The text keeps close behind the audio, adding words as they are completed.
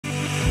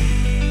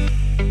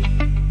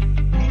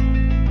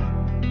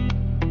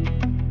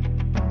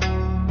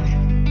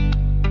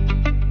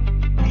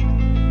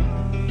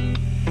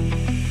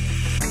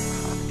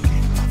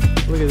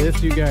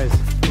honest, you guys,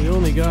 we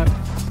only got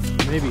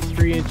maybe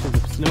 3 inches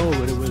of snow,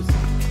 but it was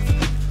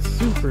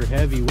super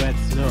heavy, wet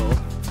snow.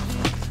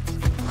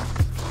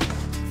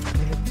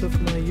 And it took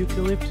my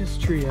eucalyptus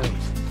tree out.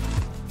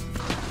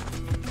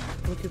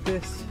 Look at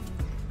this.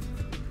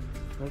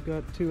 I've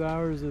got 2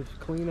 hours of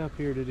cleanup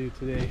here to do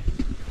today.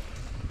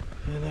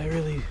 And I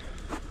really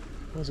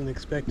wasn't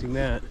expecting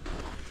that.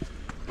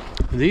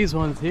 These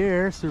ones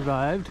here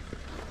survived.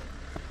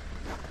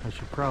 I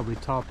should probably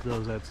top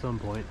those at some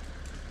point.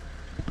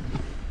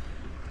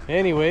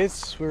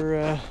 Anyways,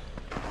 we're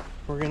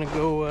gonna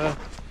go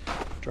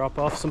drop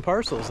off some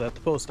parcels at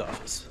the post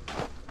office.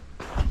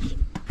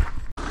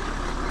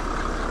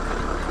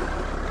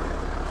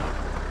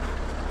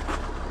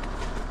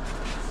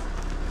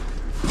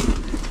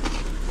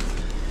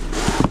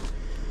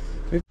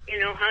 You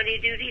know, howdy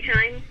doody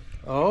time.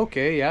 Oh,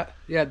 okay, yeah,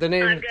 yeah. The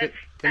name. I've got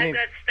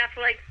stuff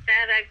like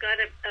that. I've got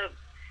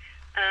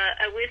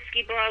a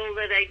whiskey bottle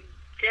that I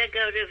dug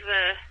out of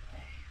a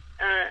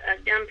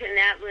dump in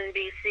Athlone,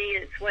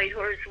 BC. It's White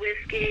Horse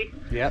whiskey.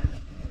 Yep.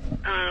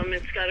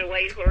 It's got a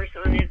white horse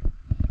on it,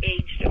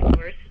 aged, of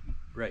course.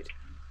 Right.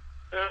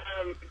 Well,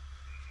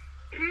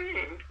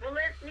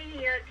 let me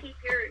keep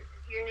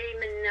your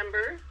name and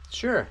number.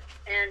 Sure.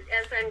 And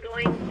as I'm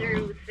going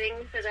through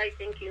things that I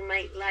think you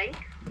might like,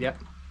 yep.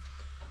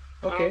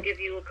 Okay. I'll give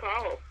you a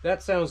call.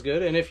 That sounds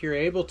good. And if you're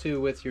able to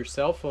with your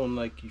cell phone,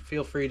 like, you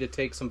feel free to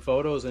take some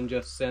photos and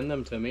just send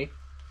them to me.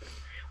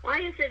 Why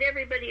is it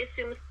everybody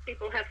assumes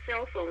people have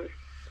cell phones?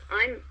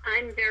 I'm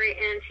very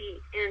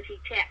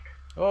anti-tech.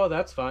 Oh,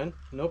 that's fine.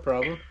 No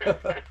problem.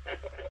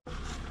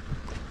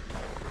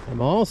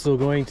 I'm also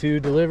going to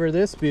deliver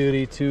this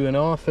beauty to an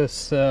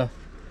office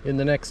in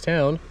the next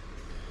town.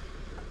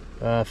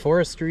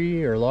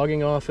 Forestry or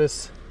logging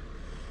office.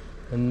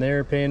 And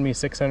they're paying me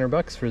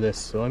 $600 for this,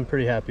 so I'm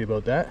pretty happy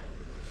about that.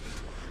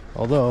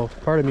 Although,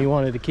 part of me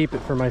wanted to keep it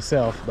for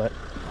myself, but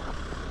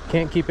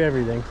can't keep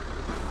everything.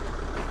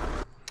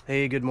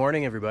 Hey, good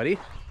morning, everybody.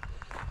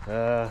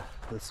 The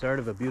start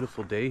of a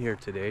beautiful day here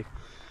today.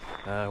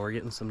 We're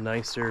getting some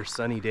nicer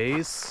sunny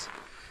days.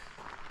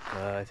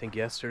 I think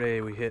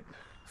yesterday we hit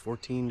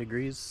 14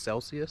 degrees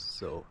Celsius,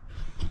 so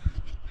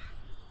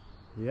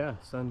yeah,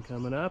 sun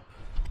coming up.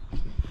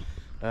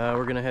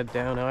 We're gonna head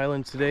down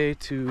island today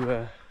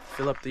to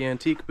fill up the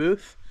antique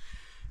booth,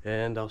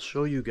 and I'll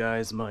show you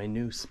guys my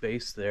new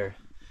space there.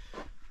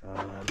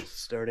 I'm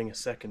starting a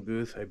second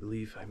booth. I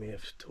believe I may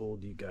have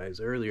told you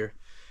guys earlier.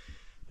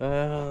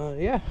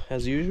 Yeah,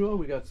 as usual,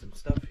 we got some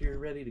stuff here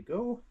ready to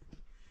go,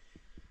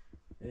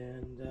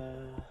 and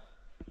I'm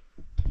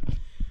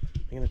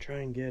gonna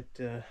try and get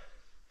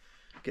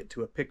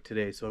to a pic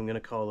today, so I'm gonna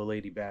call the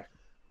lady back.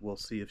 We'll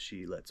see if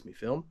she lets me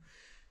film.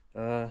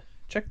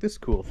 Check this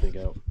cool thing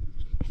out.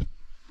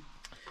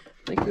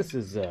 I think this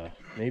is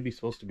maybe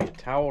supposed to be a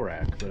towel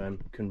rack, but I'm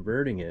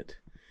converting it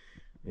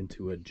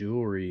into a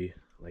jewelry,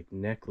 like,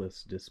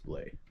 necklace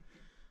display.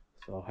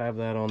 So I'll have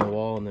that on the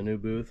wall in the new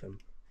booth.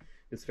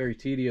 It's a very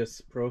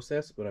tedious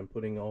process, but I'm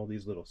putting all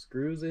these little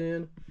screws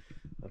in.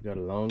 I've got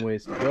a long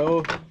ways to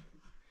go,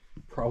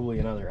 probably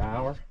another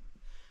hour.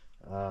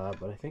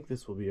 But I think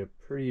this will be a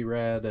pretty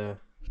rad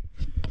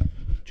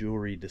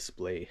jewelry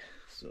display.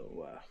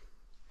 So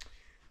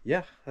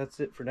yeah, that's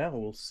it for now.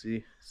 We'll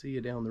see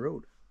you down the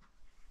road.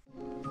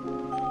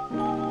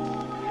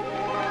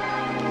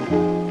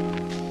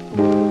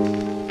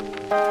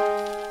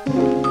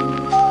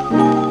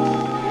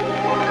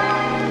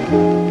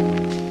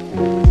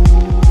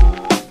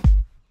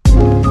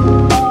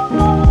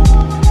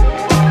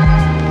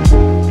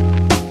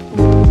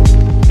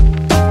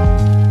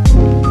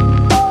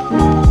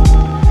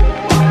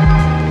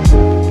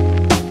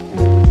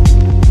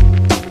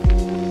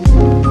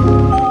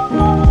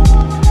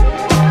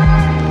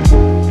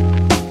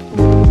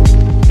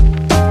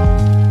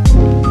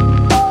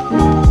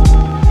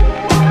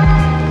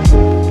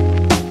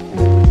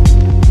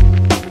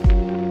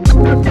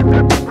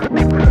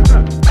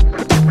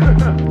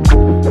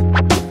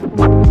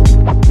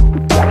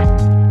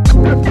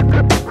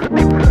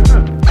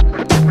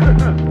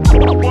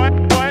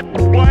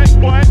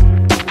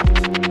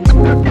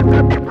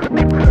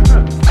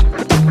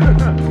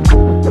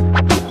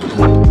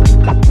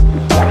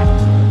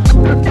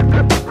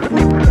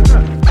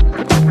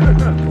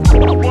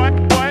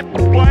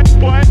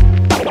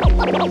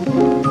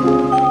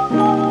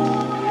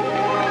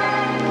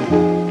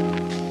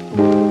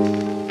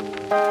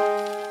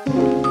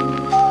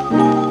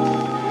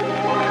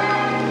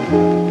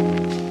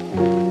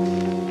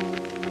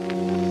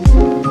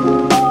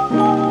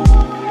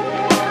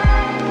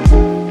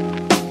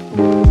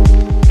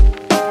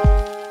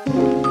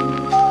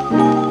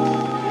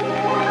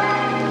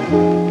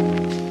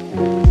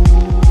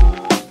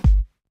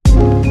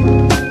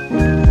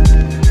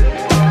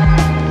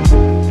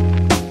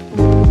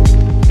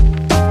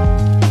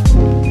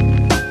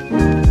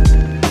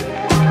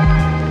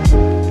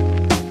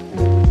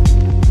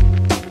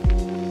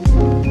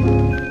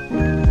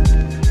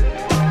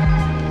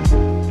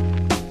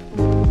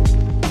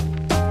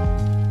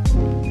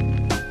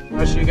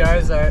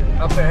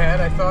 Up ahead,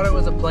 I thought it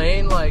was a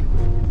plane, like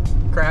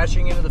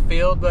crashing into the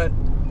field, but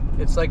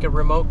it's like a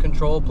remote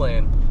control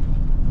plane.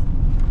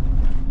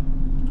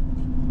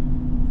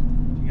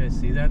 You guys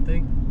see that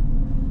thing?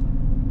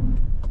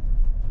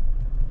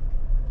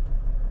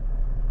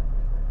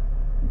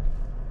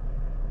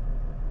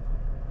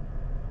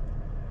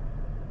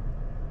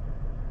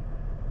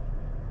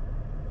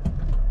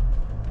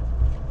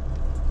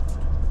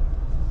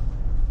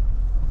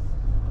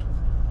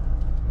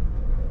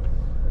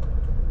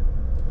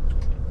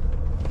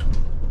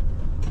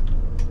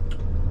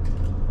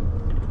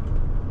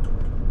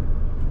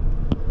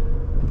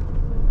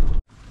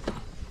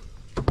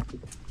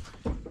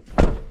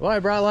 Well, I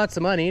brought lots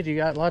of money. Do you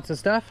got lots of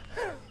stuff?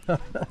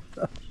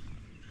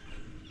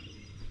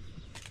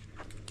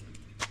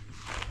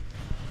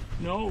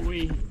 No,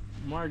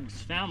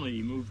 Marg's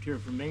family moved here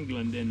from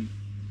England in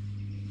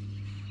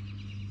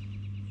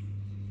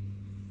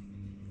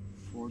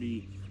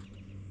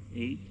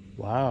 48.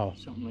 Wow.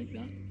 Something like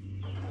that.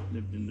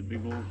 Lived in the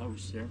big old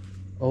house there.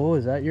 Oh,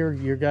 is that your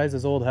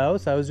guys' old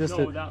house? I was just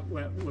No, that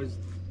was,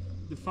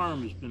 the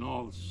farm has been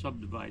all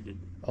subdivided.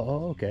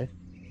 Oh, okay.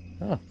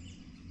 Huh.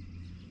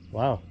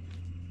 Wow.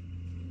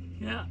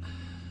 Yeah.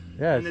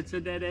 Yeah. And it's a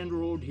dead end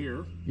road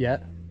here. Yeah.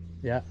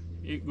 Yeah.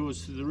 It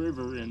goes to the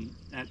river and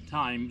at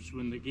times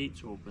when the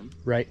gates open.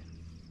 Right.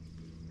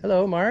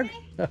 Hello, Marg.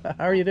 How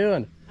are you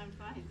doing? I'm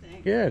fine,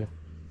 thanks. Good.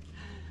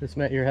 Just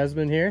met your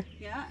husband here.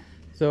 Yeah.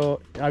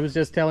 So I was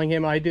just telling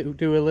him I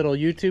do a little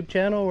YouTube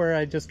channel where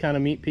I just kind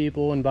of meet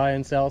people and buy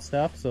and sell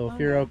stuff. So if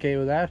you're okay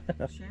with that.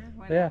 Sure,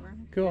 Yeah. whatever.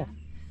 Cool.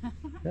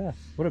 Yeah.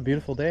 What a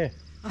beautiful day.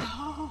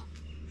 Oh,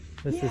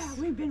 This yeah, is.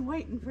 we've been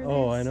waiting for this.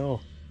 Oh, I know.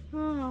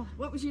 Oh,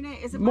 what was your name?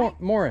 Is it Mike?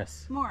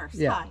 Morris. Morris.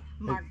 Yeah. Hi,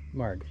 Mark.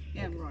 Marg.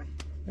 Yeah, Roy.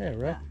 Yeah,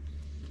 right.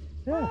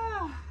 Yeah.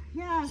 Oh,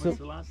 yeah. What's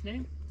the last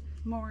name?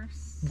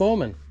 Morris.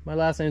 Bowman. My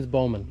last name's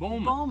Bowman.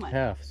 Bowman. Bowman.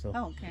 Half, so.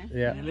 Oh, okay.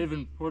 Yeah. You live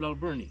in Port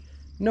Alberni.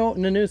 No,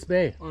 Nanoose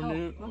Bay. Or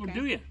Oh, okay.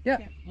 do you? Yeah.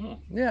 Okay. Oh.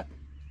 Yeah.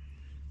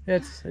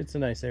 It's a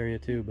nice area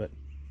too, but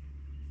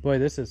boy,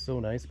 this is so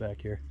nice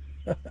back here.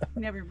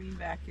 Never been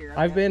back here.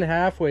 I've been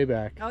halfway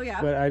back. Oh,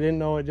 yeah. But I didn't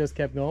know it just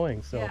kept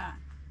going, so. Yeah.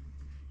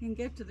 You can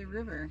get to the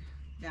river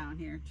down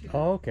here too.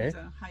 Oh, okay. There's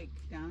a hike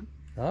down.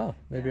 Oh,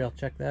 maybe Yeah. I'll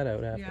check that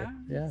out after. Yeah.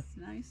 Yeah. It's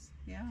nice.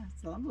 Yeah,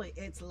 it's lovely.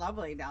 It's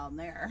lovely down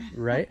there.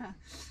 Right?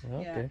 Yeah.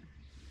 Okay.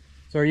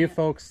 So are you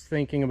folks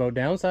thinking about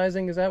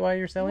downsizing? Is that why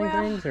you're selling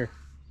Well, things, or?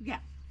 Yeah.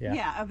 Yeah.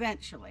 Yeah,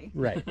 eventually.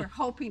 Right. We're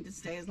hoping to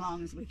stay as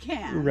long as we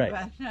can. Right.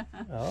 But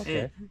Oh,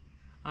 okay.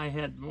 I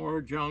had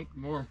more junk,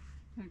 more.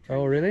 we're trying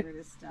Oh, to really? get rid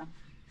of stuff.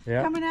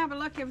 Yeah. Come and have a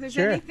look if there's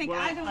Sure. anything Well,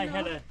 I don't know.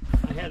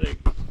 I had a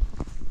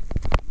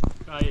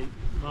guy,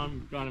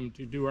 Mom got him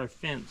to do our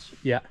fence,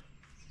 Yeah.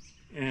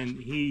 and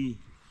he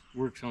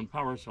works on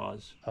power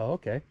saws. Oh,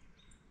 okay.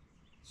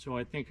 So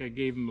I think I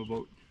gave him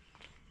about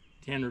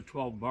 10 or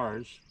 12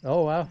 bars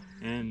Oh, wow.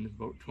 and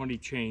about 20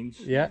 chains.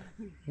 Yeah.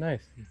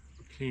 Nice.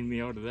 Cleaned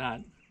me out of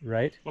that.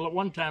 Right. Well, at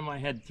one time I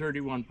had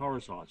 31 power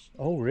saws.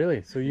 Oh,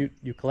 really? So you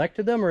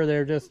collected them, or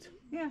they're just?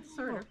 Yeah,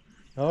 sort of.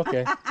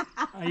 Okay.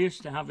 I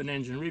used to have an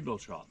engine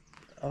rebuild shop.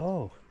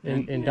 Oh,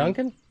 in And-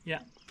 Duncan? Yeah.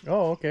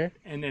 Oh, okay.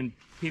 And then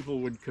people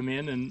would come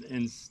in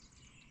and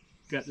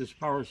got this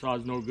power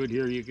saw's no good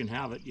here, you can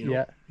have it, you know.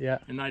 Yeah. Yeah.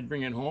 And I'd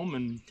bring it home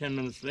and 10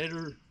 minutes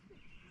later,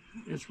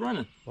 it's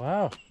running.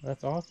 Wow,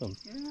 that's awesome.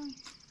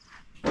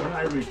 Yeah. When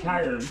I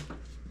retired,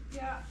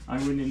 Yeah. I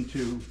went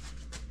into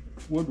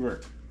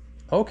woodwork.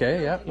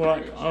 Okay. Yeah. Well,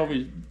 I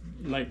always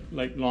like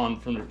lawn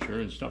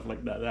furniture and stuff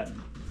like that. That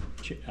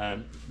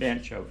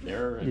bench out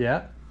there. And,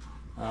 Yeah.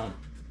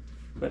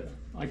 But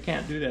I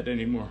can't do that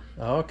anymore.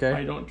 Okay.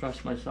 I don't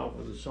trust myself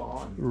with a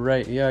saw.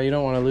 Right. Yeah. You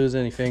don't want to lose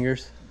any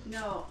fingers.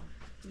 No.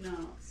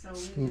 No. So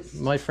we just.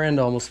 My friend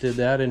almost did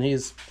that, and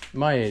he's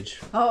my age,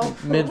 Oh.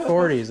 mid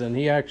 40s, and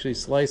he actually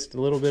sliced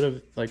a little bit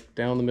of like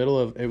down the middle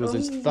of it was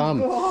his thumb.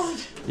 God.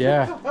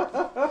 Yeah.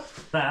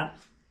 That.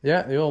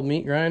 Yeah. The old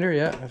meat grinder.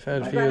 Yeah. I've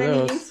had a few Got of any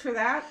those. use for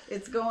that?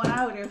 It's going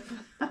out if.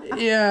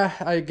 Yeah.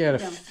 I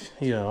get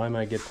I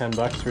might get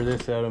 $10 for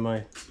this out of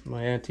my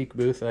antique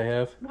booth I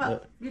have.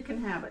 Well, you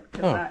can have it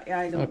because Oh,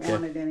 I don't okay.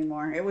 want it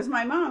anymore. It was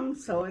my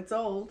mom's, so it's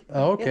old.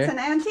 Oh, okay. It's an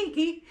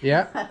antique.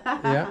 Yeah.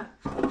 Yeah.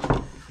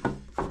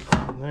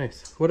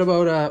 Nice. What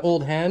about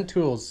old hand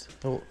tools?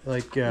 Oh,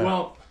 like,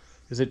 Well,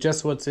 is it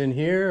just what's in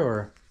here,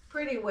 or?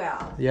 Pretty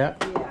well. Yeah.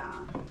 Yeah.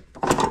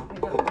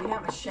 We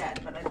have a shed,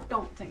 but I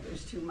don't think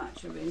there's too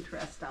much of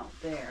interest out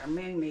there.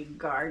 Mainly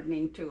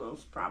gardening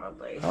tools,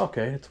 probably.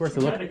 Okay, it's worth a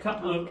I look. had a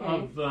couple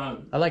of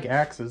I like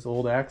axes,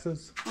 old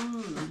axes.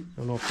 Mm. I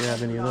don't know if you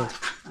have any of those.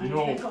 I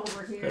No. think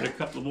over got a here,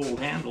 couple of old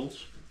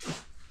handles.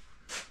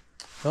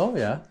 Oh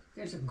yeah,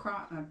 there's a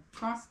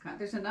cross cut.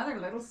 There's another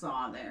little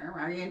saw there.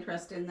 Are you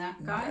interested in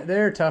that guy?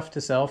 they're tough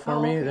to sell for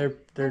Oh, me. okay.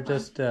 They're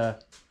just Yeah.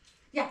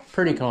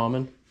 pretty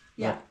common.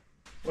 Yeah.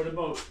 What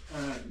about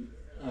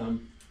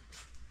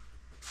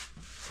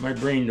my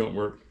brain don't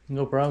work?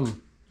 No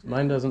problem.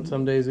 Mine doesn't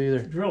some days either.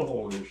 Drill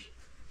holders.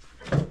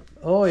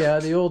 Oh yeah,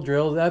 the old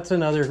drill. That's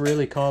another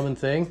really common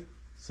thing.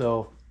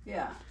 So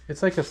Yeah.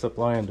 it's like a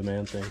supply and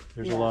demand thing.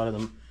 There's a Yeah. lot of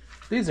them.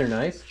 These are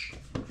nice.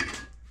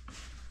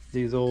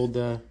 These old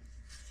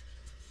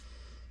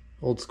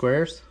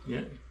squares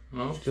Yeah.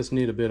 Well, just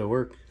need a bit of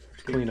work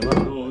to clean them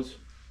up. those.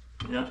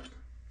 Yeah.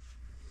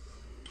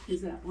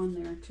 Is that one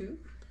there too?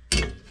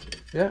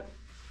 Yeah.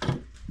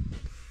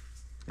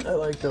 I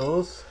like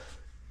those.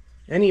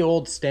 Any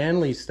old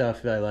Stanley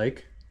stuff I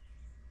like.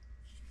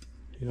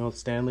 You know,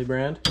 Stanley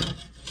brand.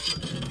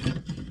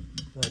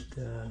 But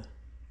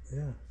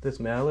yeah, this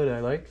mallet I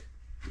like.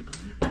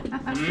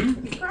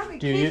 Probably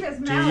Do you keep his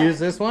do you mallet. use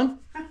this one?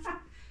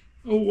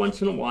 Oh,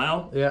 once in a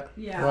while. Yeah.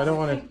 Yeah. Well, I don't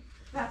want think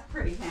that's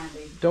pretty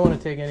handy. to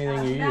take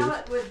anything you use.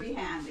 Mallet would be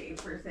handy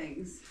for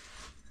things.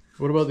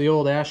 What about the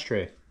old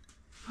ashtray?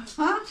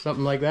 Huh?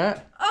 Something like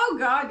that? Oh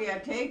God, yeah,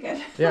 take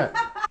it. Yeah.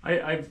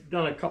 I've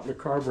done a couple of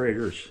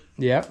carburetors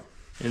Yeah.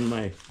 in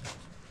my.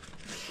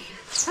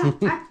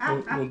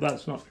 well,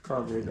 that's not the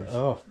carburetor.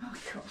 Oh. Oh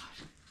God.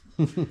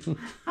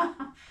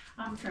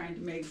 I'm trying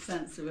to make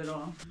sense of it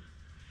all.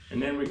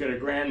 And then we got a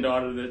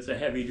granddaughter that's a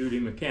heavy-duty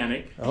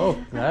mechanic. Oh,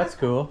 that's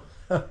cool.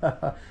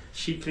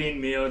 She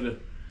cleaned me out of.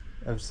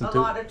 Have some A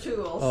lot of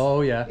tools.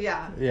 Oh yeah.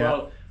 Yeah. Yeah.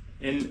 Well,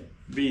 in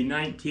the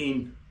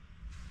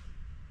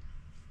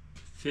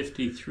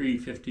 1953,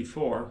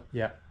 54,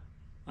 Yeah.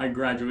 I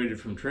graduated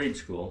from trade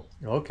school,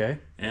 Okay.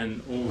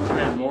 and old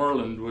Fred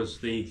Moreland was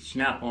the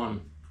Snap-on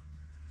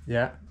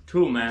Yeah.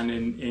 toolman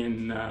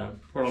in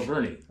Port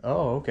Alberni,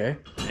 Oh, okay.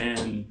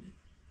 and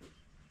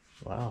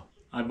Wow.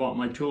 I bought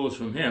my tools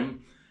from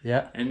him.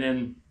 Yeah. And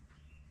then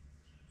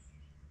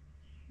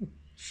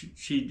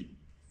she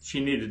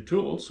needed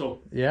tools,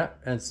 so Yeah.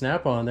 And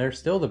Snap-on, they're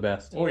still the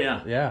best. oh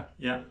yeah, Yeah.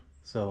 yeah.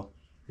 So,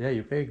 yeah,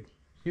 you pay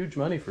huge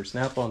money for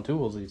Snap-on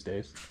tools these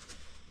days.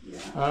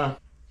 Yeah.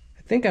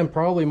 I think I'm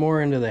probably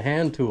more into the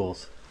hand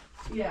tools,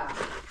 Yeah.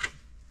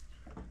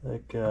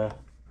 like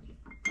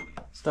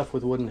stuff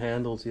with wooden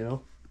handles. You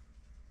know,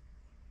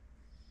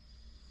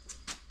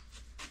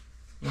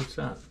 What's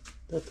that?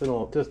 that's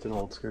just an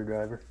old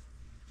screwdriver.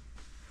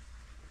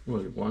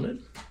 Well, you want it?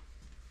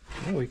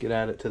 Yeah, we could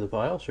add it to the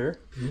pile, sure.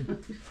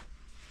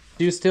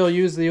 Do you still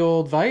use the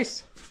old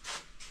vise?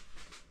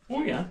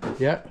 Oh yeah.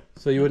 Yeah.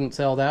 So you wouldn't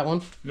sell that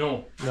one?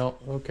 No. No.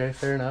 Okay,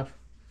 fair enough.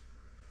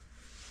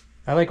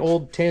 I like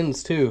old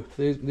tins too.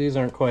 These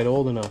aren't quite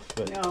old enough,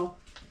 but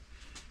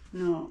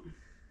No.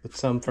 but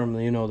some from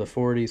the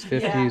 40s,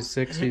 50s, Yeah.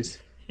 60s.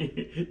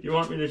 You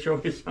want me to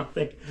show you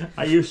something?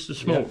 I used to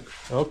smoke.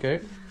 Okay.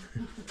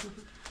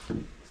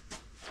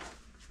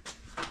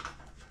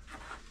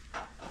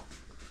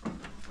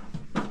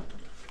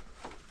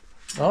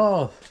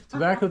 Oh,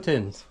 tobacco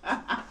tins.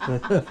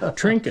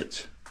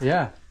 Trinkets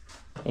Yeah.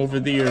 over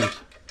the years.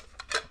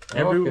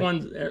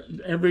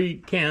 Every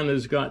can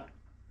has got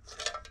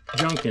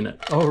junk in it.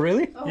 Oh,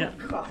 really? Oh Yeah.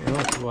 God.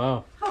 Oh,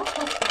 wow.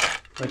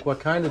 Like what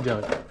kind of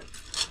junk?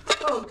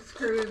 Oh,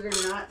 screws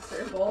or nuts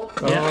or bolts.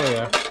 Oh,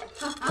 yeah.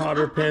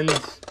 Cotter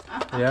pins.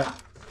 Yeah.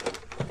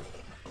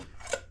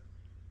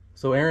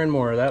 So Aaron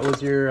Moore, that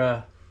was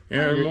your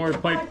Aaron Moore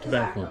pipe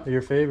tobacco.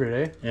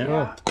 favorite, eh?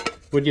 Yeah. Oh.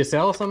 Would you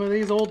sell some of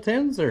these old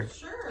tins, or?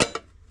 Sure.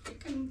 You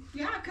can,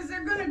 yeah, because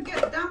they're going to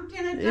get dumped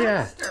in a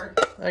Yeah.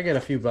 dumpster. I get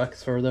a few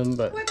bucks for them,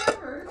 but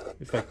Whatever.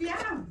 if I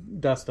Yeah.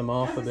 dust them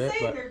off As a I bit, say,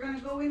 but they're going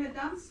to go in a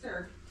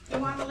dumpster. You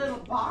want a little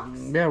box?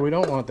 yeah, we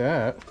don't want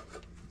that.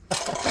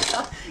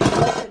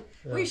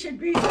 We should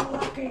be so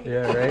lucky.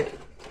 Yeah, right.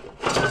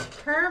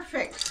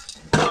 Perfect.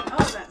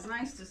 Oh, that's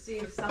nice to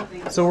see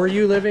something. So were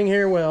you living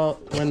here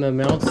when the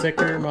Mount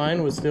Sicker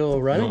mine was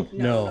still running?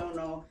 No.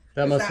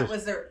 That 'Cause must that have.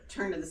 was their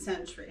turn of the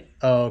century.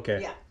 Oh, okay.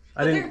 Yeah.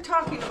 I But didn't. they're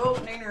talking about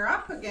opening her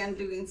up again,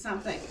 doing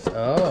something.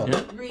 Oh. Yeah.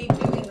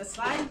 Redoing the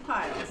slag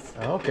piles.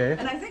 Okay.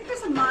 And I think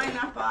there's a mine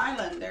up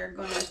island. They're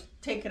going to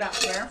take it up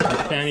there. For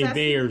Fanny processing.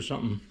 Bay or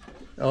something.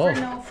 Oh. Or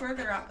no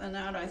further up than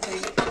that, I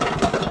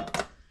think.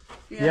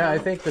 Yeah, I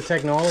think the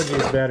technology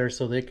is better,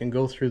 so they can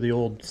go through the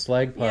old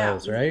slag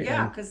piles, right?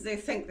 Yeah, And- because they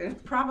think there's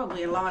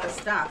probably a lot of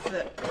stuff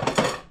that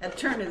at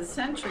turn of the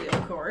century,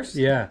 of course.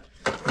 yeah.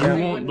 You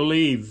won't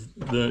believe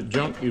the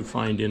junk you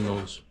find in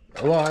those.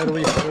 Well, at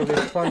least it'll be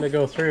fun to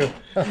go through.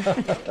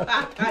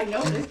 I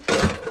noticed.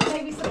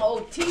 Maybe some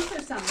old teeth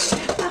or something.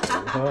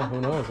 Well,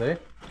 who knows, eh?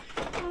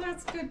 Well,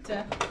 that's good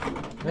to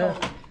Yeah. know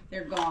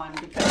they're gone,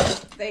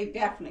 because they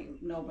definitely,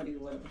 nobody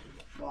would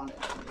want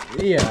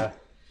it. Yeah.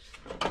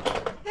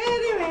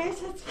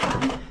 Anyways, it's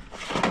fun.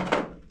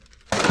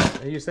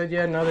 You said you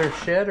had another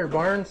shed or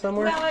barn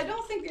somewhere? Well, I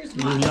don't think there's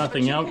much. There's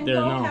nothing but you out can there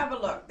go now. have a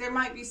look. There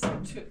might be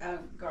some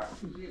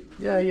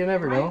Yeah, you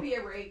never might know. be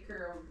a rake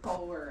or a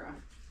pole or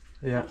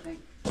Yeah. something.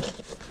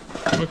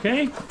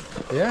 Okay?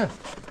 Yeah.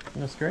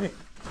 That's great.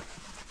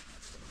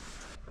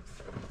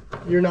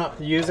 You're not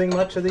using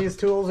much of these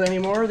tools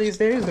anymore these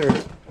days, or?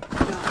 No,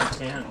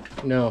 And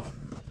No.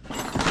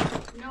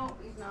 no,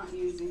 he's not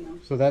using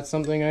them. So that's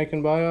something I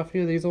can buy off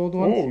you, these old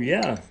ones? oh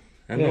yeah.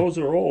 And Yeah. those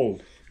are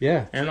old.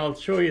 Yeah. And I'll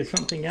show you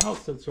something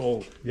else that's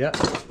old. Yeah.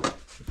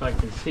 If I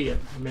can see it.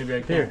 Maybe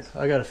I Here, can.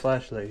 I got a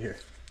flashlight here.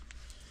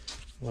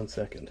 1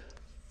 second.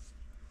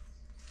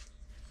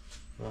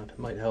 Well, it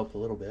might help a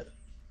little bit.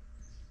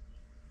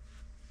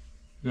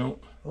 No.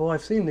 Oh,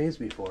 I've seen these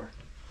before.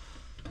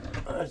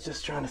 I was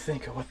just trying to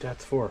think of what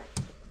that's for.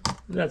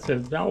 That's a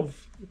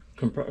valve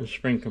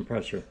spring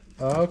compressor.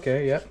 Oh,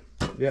 okay, yeah.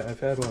 Yeah, I've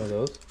had one of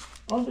those.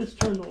 I'll just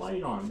turn the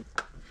light on.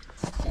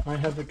 I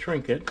have a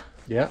trinket.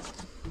 Yeah.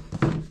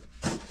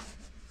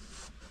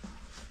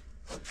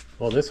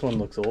 Well, this one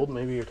looks old.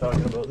 Maybe you're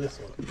talking about this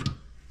one.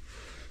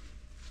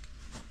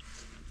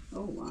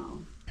 Oh, wow.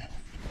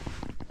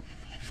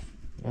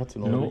 That's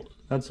an old No, one.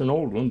 that's an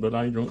old one, but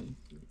I don't.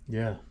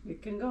 Yeah.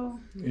 It can go.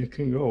 It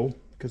can go.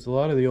 Because a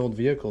lot of the old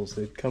vehicles,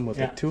 they come with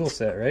Yeah. a tool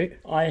set, right?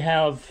 I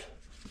have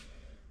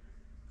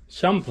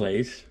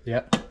someplace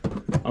Yeah.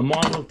 a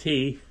Model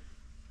T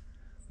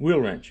wheel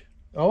wrench.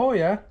 Oh,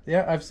 yeah.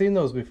 Yeah, I've seen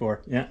those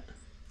before. Yeah.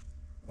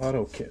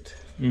 Auto kit.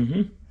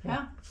 Mm-hmm.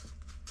 Yeah.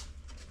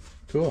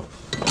 Cool.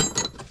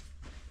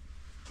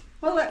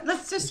 Well,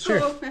 let's just Sure.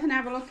 go and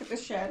have a look at the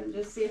shed and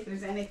just see if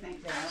there's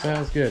anything there.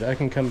 Sounds good. I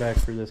can come back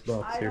for this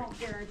box I here. don't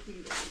guarantee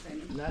there's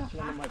anything. That's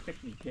one of my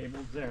picnic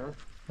tables there.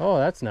 Oh,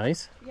 that's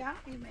nice. Yeah,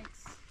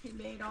 he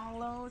made all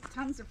those,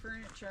 tons of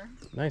furniture.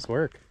 Nice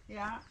work.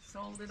 Yeah,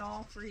 sold it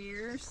all for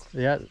years.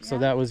 Yeah, so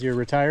Yeah. that was your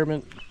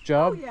retirement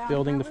job, Oh, yeah,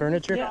 building the that was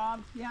his furniture?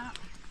 job. Yeah,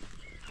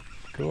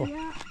 Cool.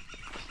 yeah.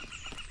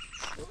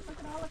 Oh, look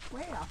at all the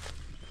quail.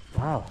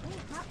 Wow.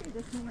 Oh, happy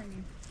this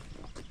morning.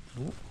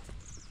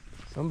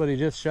 Somebody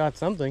just shot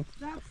something.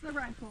 That's the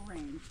rifle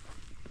range.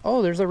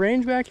 Oh, there's a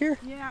range back here?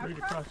 Yeah, Right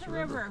across the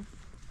river.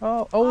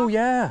 Oh,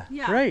 yeah.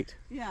 Yeah. Right.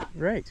 Yeah,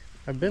 Right.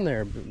 I've been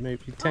there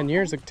maybe 10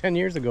 years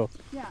ago.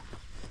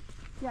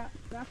 yeah,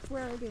 that's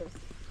where it is.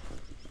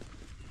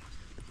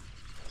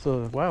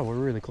 So, wow, we're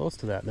really close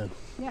to that then.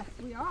 Yes,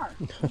 we are.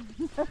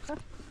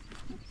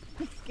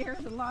 It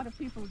scares a lot of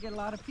people. We get a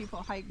lot of people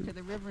hiking to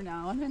the river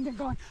now, and then they're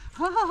going,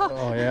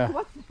 Oh, yeah.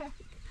 what the heck?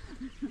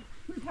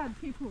 We've had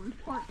people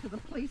report to the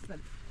police that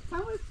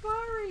someone's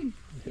firing.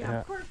 Yeah, Yeah.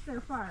 of course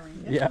they're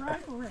firing. It's Yeah. a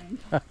rifle range.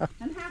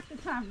 And half the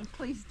time the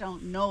police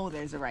don't know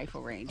there's a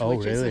rifle range, Oh,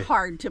 which really? is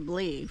hard to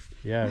believe.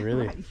 Yeah,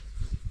 really. Right.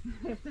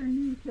 If they're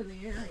new to the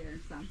area or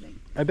something.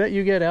 I bet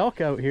you get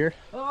elk out here.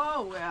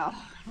 Oh, well,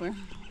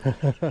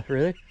 we're,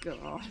 Really?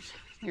 gosh,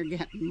 they're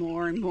getting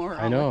more and more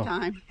I all know. the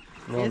time.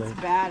 Well, It's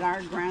bad.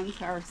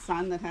 Our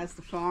son that has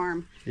the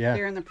farm, Yeah.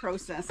 they're in the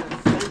process of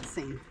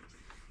fencing.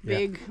 Yeah.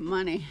 Big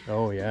money.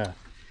 Oh, yeah.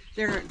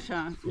 They're at,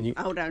 And you-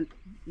 out on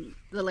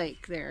the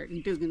lake there,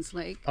 in Dugan's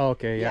Lake. Oh,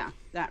 okay, yeah.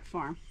 That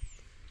farm.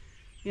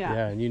 Yeah,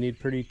 Yeah. and you need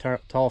pretty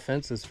tall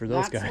fences for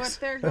those That's guys. what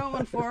they're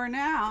going for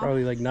now.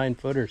 Probably like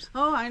 9-footers.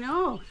 Oh, I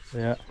know.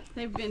 Yeah.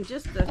 They've been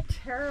just a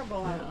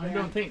terrible out I there.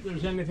 don't think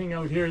there's anything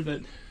out here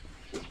that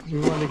we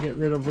want to get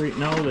rid of right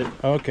now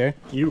that Okay.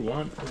 you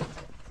want.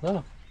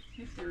 Oh,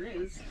 If there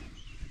is.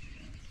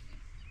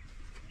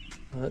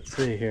 let's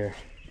see here.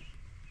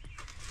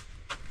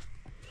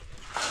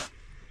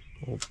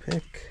 We'll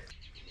pick.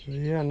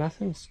 Yeah,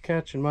 nothing's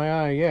catching my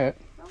eye yet.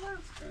 Oh,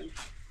 that's good.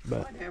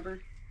 But Whatever.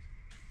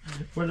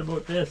 What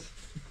about this?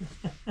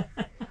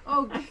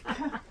 Oh,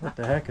 what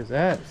the heck is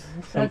that?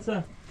 Some That's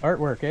a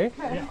artwork, eh?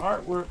 yeah,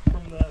 artwork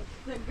from the.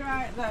 the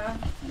guy, the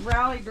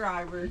rally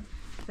driver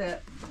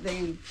that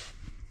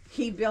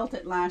he built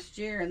it last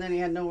year, and then he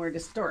had nowhere to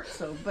store it.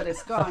 So, but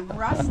it's gone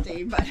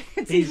rusty. But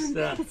it's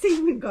it's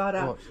even got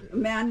a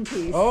man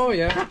piece. Oh,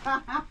 yeah.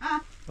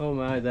 Oh,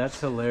 my, that's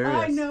hilarious.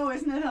 I know,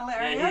 isn't it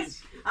hilarious? Yeah,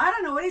 he's- I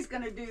don't know what he's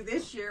going to do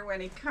this year when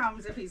he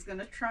comes. If he's going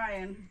to try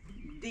and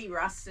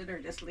de-rust it or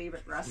just leave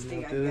it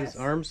rusty, I Do his guess.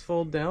 arms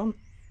fold down?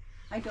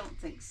 I don't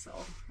think so.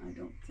 I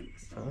don't think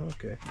so. Oh,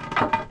 okay.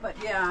 But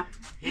yeah,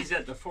 He's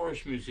at the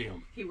Forest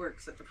Museum. he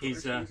works at the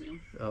He's, Forest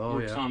Museum. Oh,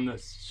 Works yeah. on the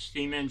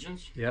steam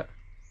engines. Yeah,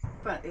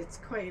 But it's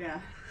quite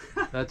a...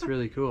 that's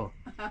really cool.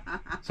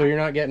 So you're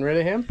not getting rid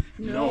of him?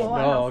 No,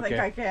 I No, don't think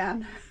okay. I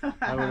can.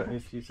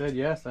 If you said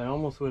yes, I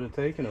almost would have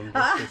taken him.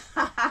 Just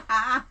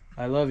 'cause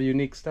I love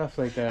unique stuff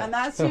like that. And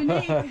that's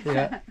unique. Yeah,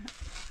 that's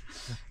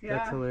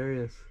Yeah,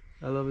 hilarious.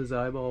 I love his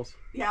eyeballs.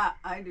 yeah,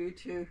 I do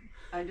too.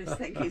 I just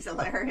think he's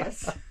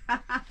hilarious.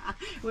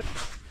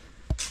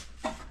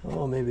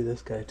 Oh, maybe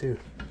this guy too.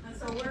 And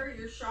so where are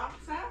your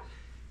shops at?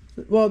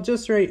 Well,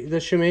 just right, the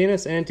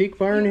Shemanis Antique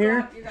Barn You here.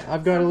 got- you got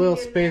I've got a little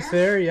something in space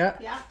there? there, yeah.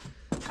 Yeah.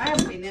 I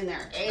haven't been in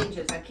there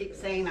ages. I keep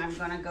saying I'm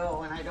going to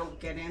go and I don't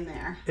get in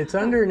there. It's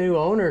under new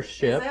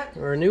ownership, Is it?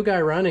 or a new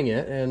guy running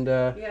it, and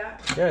Yeah.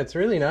 yeah, it's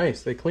really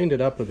nice. They cleaned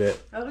it up a bit.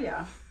 Oh,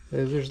 yeah.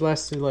 There's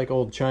less like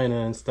old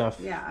china and stuff.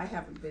 Yeah, I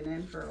haven't been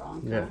in for a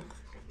long time. Yeah.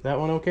 That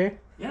one okay?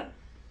 Yeah.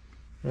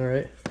 All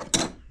right.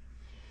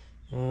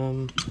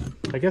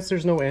 I guess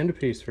there's no end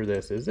piece for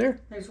this, is there?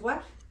 There's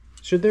what?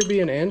 Should there be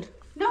an end?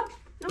 No.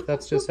 No.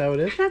 That's just how it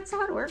is? That's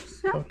how it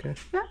works. Yeah. Okay.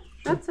 Yeah.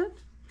 That's it.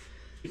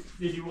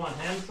 Did you want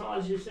hand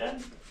saws, you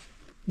said?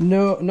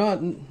 No,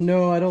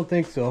 no, I don't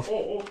think so.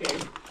 Oh, okay.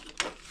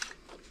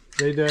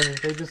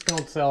 They just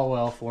don't sell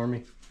well for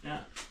me. Yeah.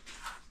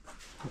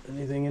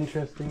 Anything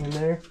interesting in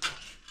there?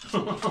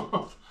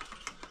 Oh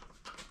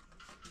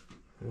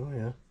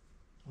yeah.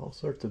 All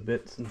sorts of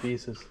bits and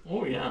pieces.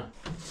 Oh, yeah.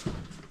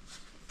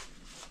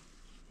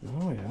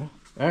 Oh yeah.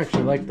 I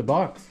actually like the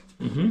box.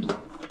 Mm-hmm.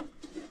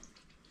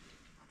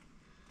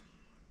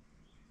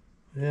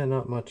 Yeah,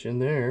 not much in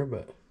there,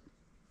 but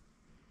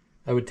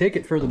I would take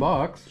it for the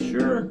box.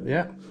 Sure.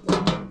 Yeah.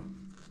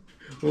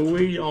 Well,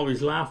 we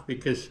always laugh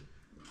because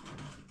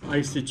I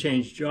used to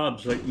change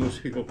jobs like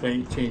most people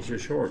change their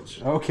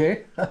shorts.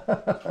 Okay.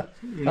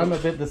 I'm a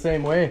bit the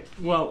same way.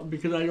 Well,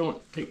 because I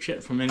don't take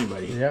shit from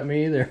anybody. Yeah,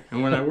 me either.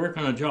 And when I work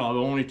on a job, I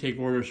only take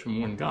orders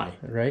from one guy.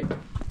 Right.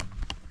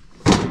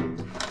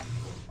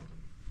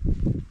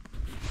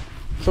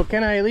 So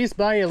can I at least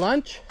buy you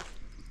lunch?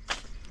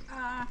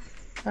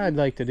 I'd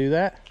like to do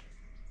that.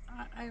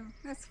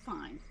 That's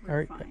fine.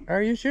 We're fine.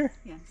 Are you sure?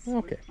 Yes.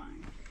 Okay. We're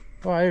fine.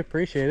 Well, I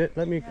appreciate it.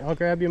 I'll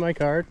grab you my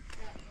card.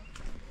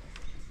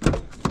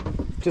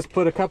 Just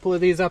put a couple of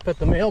these up at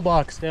the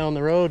mailbox down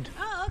the road.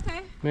 Oh,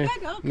 okay.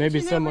 Maybe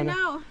you someone. Never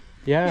know.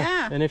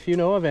 Yeah. And if you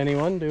know of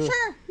anyone, do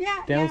Sure.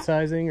 Yeah.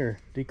 downsizing or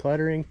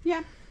decluttering.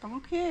 Yeah.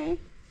 Okay.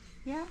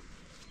 Yeah.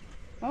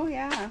 Oh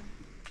yeah.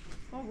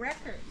 Oh,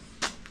 records.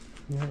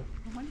 Yeah.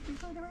 When did we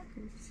go to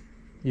records?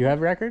 You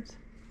have records?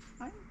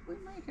 We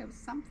might have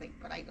something,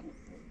 but I don't.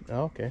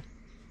 Oh, okay.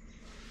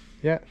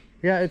 Yeah.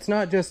 Yeah, it's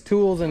not just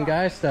tools and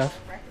guy stuff.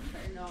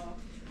 No,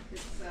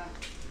 it's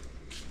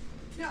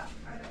no,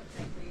 I don't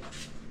think we.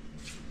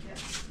 Yeah.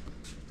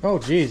 Oh,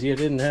 geez, you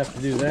didn't have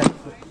to do that.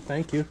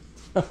 Thank you.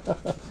 Just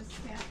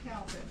can't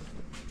help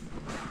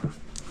it.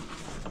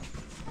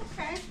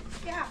 Okay.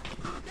 Yeah.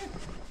 Good.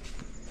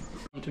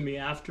 Come to me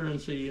after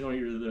and say, you know,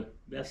 you're the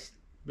best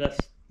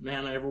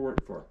man I ever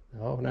worked for.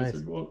 Oh, I nice.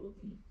 said, well,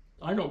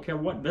 I don't care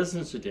what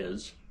business it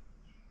is.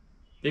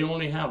 They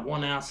only have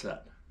one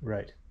asset.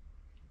 Right.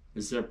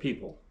 Is their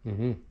people.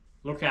 Mm-hmm.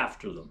 Look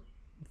after them.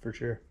 For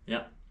sure.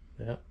 Yeah.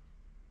 Yeah.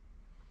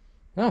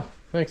 Oh,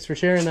 thanks for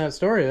sharing that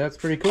story. That's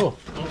pretty cool.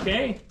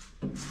 Okay.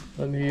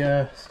 Let me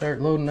start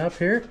loading up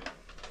here.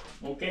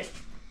 Okay.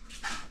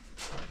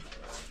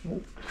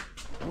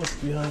 What's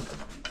behind?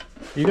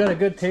 You got a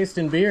good taste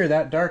in beer.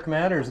 That Dark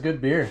Matter is good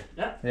beer.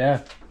 Yeah.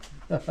 Yeah.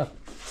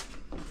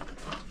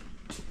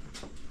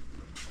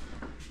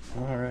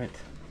 All right.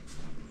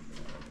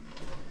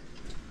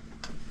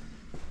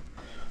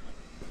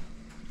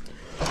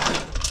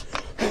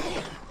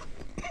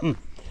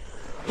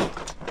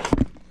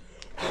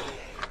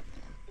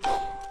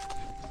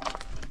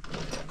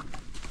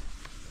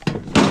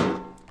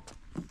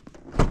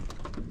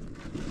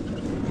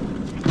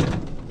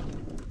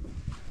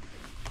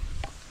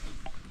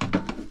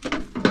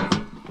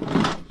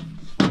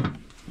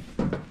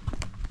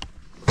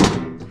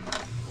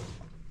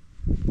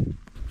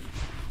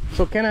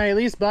 So can I at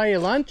least buy you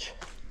lunch?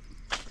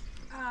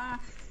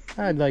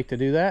 I'd like to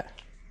do that.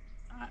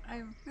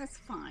 That's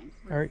fine.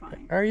 We're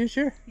fine. Are you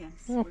sure? Yes.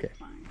 Okay.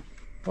 We're fine.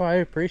 Well, I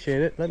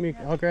appreciate it.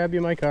 I'll grab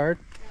you my card.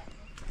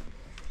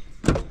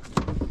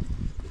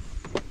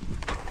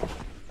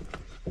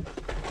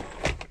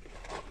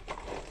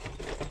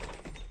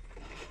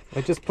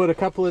 I just put a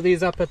couple of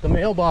these up at the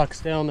mailbox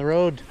down the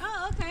road.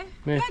 Oh, okay.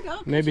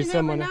 Maybe you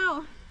someone. Never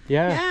know.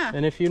 Yeah.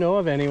 And if you know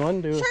of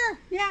anyone, do Sure.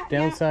 Yeah.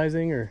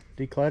 downsizing or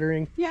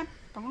decluttering. Yeah.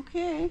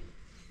 Okay.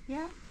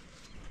 Yeah.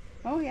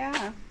 Oh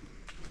yeah.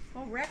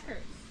 Oh,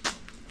 records.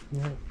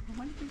 Yeah.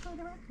 When did we go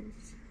to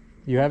records?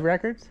 You have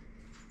records?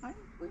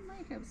 We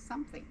might have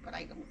something, but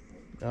I don't.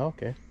 Oh,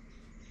 okay.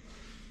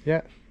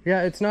 Yeah.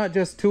 Yeah, it's not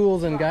just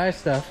tools and guy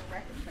stuff.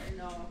 Records,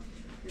 no,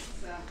 it's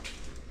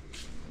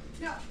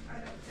no, I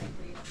don't think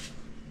we.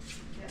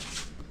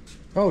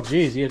 Yeah. Oh,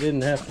 geez, you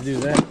didn't have to do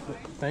that.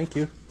 Thank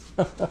you.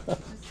 Just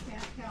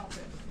can't help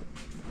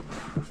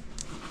it.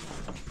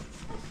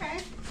 Okay.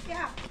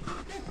 Yeah.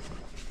 Good.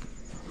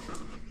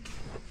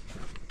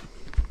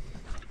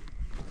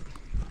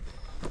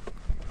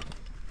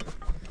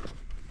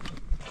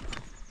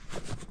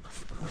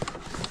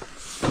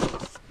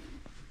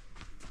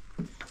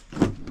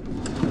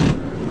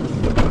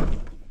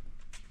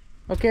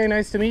 Okay,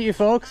 nice to meet you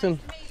folks, and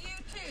Nice to meet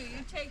you too.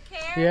 You take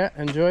care. yeah,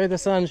 enjoy the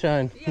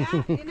sunshine.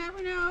 Yeah. You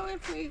never know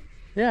if we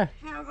Yeah,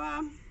 have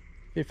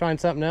if you find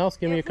something else,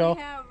 give me a if call.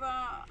 we have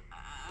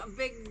a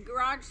big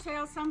garage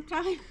sale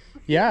sometime.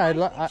 Yeah, You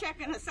might be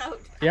checking us out.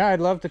 yeah, I'd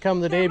love to come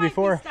the day There might be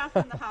before. stuff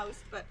in the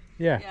house, but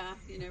Yeah,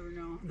 you never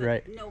know. That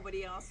Right.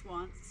 Nobody else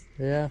wants.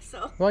 yeah.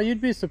 So Well,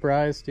 you'd be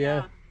surprised.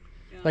 Yeah,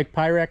 like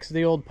Pyrex,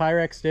 the old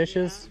Pyrex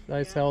dishes.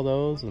 I sell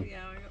those. And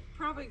yeah, we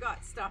probably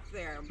got stuff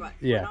there, but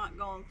Yeah. we're not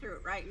going through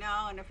it right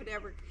now. And if it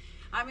ever,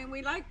 I mean,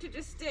 we like to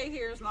just stay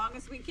here as long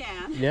as we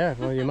can. yeah,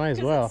 well, you might as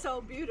 'Cause well. It's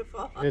so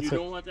beautiful. It's You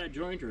a- don't want that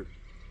jointer.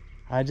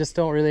 I just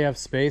don't really have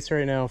space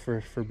right now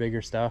for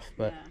bigger stuff,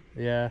 but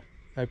yeah,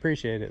 I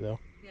appreciate it though.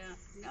 Yeah.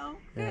 No.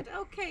 Good.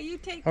 Okay. You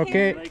take Okay.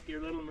 care. Like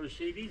your little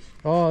Mercedes?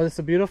 Oh, this is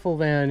a beautiful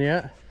van,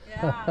 yeah.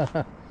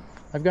 Yeah.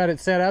 I've got it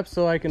set up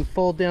so I can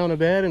fold down a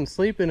bed and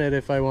sleep in it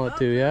if I want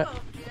to, yeah. Cool.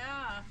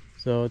 Yeah.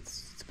 So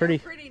it's pretty.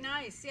 They're pretty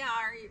nice. Yeah.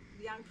 Our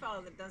young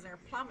fellow that does our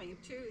plumbing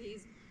too,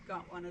 he's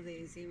got one of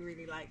these. He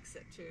really likes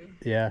it too.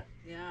 Yeah.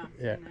 Yeah.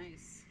 Yeah. Pretty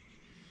nice.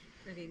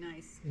 Pretty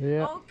nice.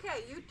 Yeah.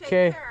 Okay, you take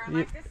 'Kay, care. And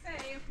like I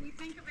say, if we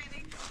think of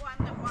anyone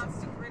that wants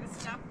to get rid of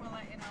stuff, we'll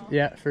let you know.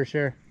 Yeah, for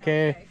sure.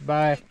 Okay,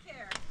 bye. Take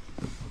care.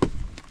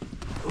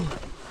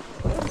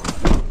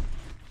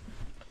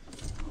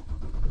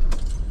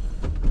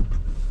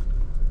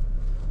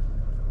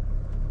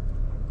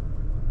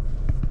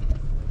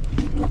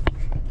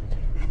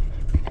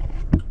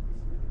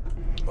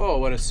 Oh,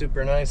 what a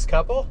super nice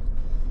couple.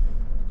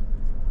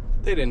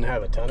 They didn't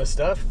have a ton of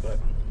stuff, but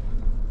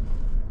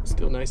it's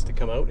still nice to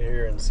come out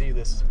here and see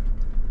this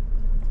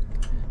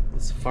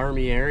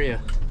farmy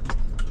area.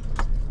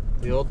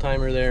 The old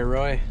timer there,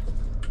 Roy,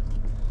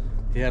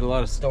 he had a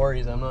lot of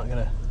stories. I'm not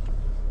gonna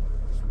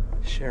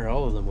share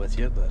all of them with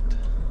you, but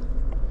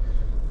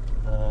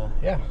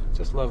yeah,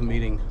 just love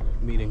meeting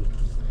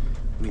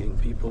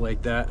people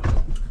like that.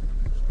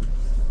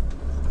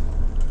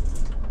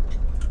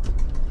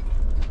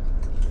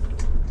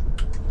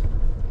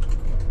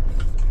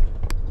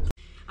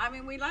 I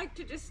mean, we like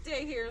to just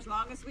stay here as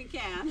long as we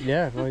can.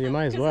 Yeah, well, you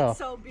might as well. It's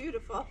so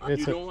beautiful.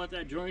 You don't want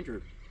that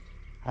jointer.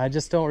 I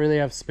just don't really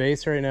have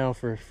space right now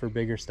for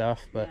bigger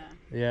stuff, but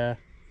yeah,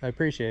 I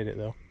appreciate it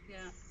though. Yeah.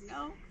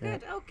 No.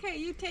 Good. Yeah. Okay.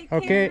 You take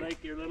okay. care. You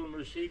like your little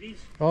Mercedes?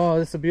 Oh,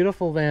 this is a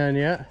beautiful van.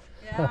 Yeah.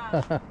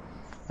 Yeah.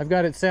 I've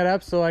got it set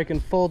up so I can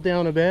fold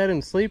down a bed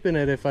and sleep in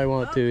it if I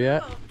want to. Yeah.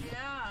 Cool.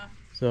 Yeah.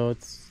 So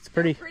it's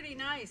pretty. They're pretty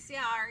nice.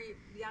 Yeah. Our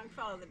young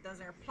fellow that does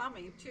our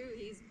plumbing too,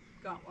 he's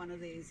got one of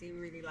these. He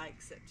really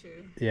likes it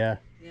too. Yeah.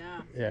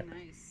 Yeah. Yeah.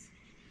 Nice.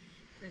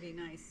 Pretty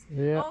nice.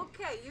 Yeah.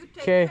 Okay, you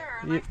take Okay. care.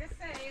 And like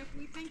I say, if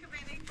we think of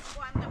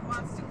anyone that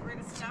wants to get rid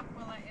of stuff,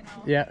 we'll let you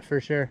know. Yeah,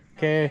 for sure.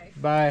 Okay.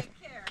 Bye.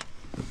 Take care.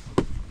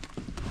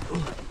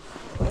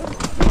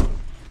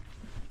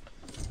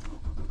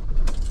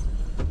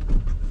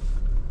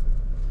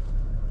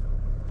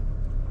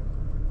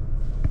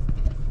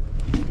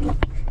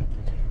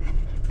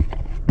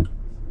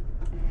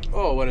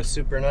 Oh, what a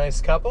super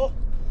nice couple.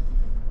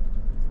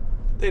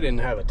 They didn't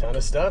have a ton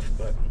of stuff,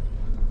 but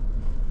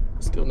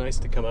it's still nice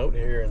to come out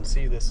here and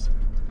see this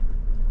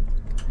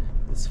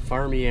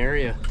farmy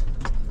area.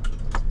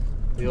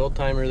 The old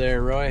timer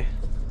there, Roy,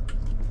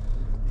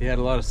 he had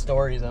a lot of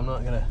stories. I'm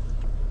not gonna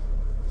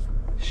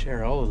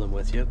share all of them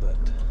with you, but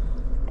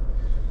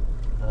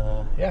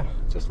yeah,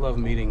 just love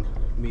meeting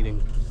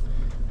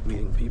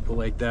people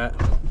like that.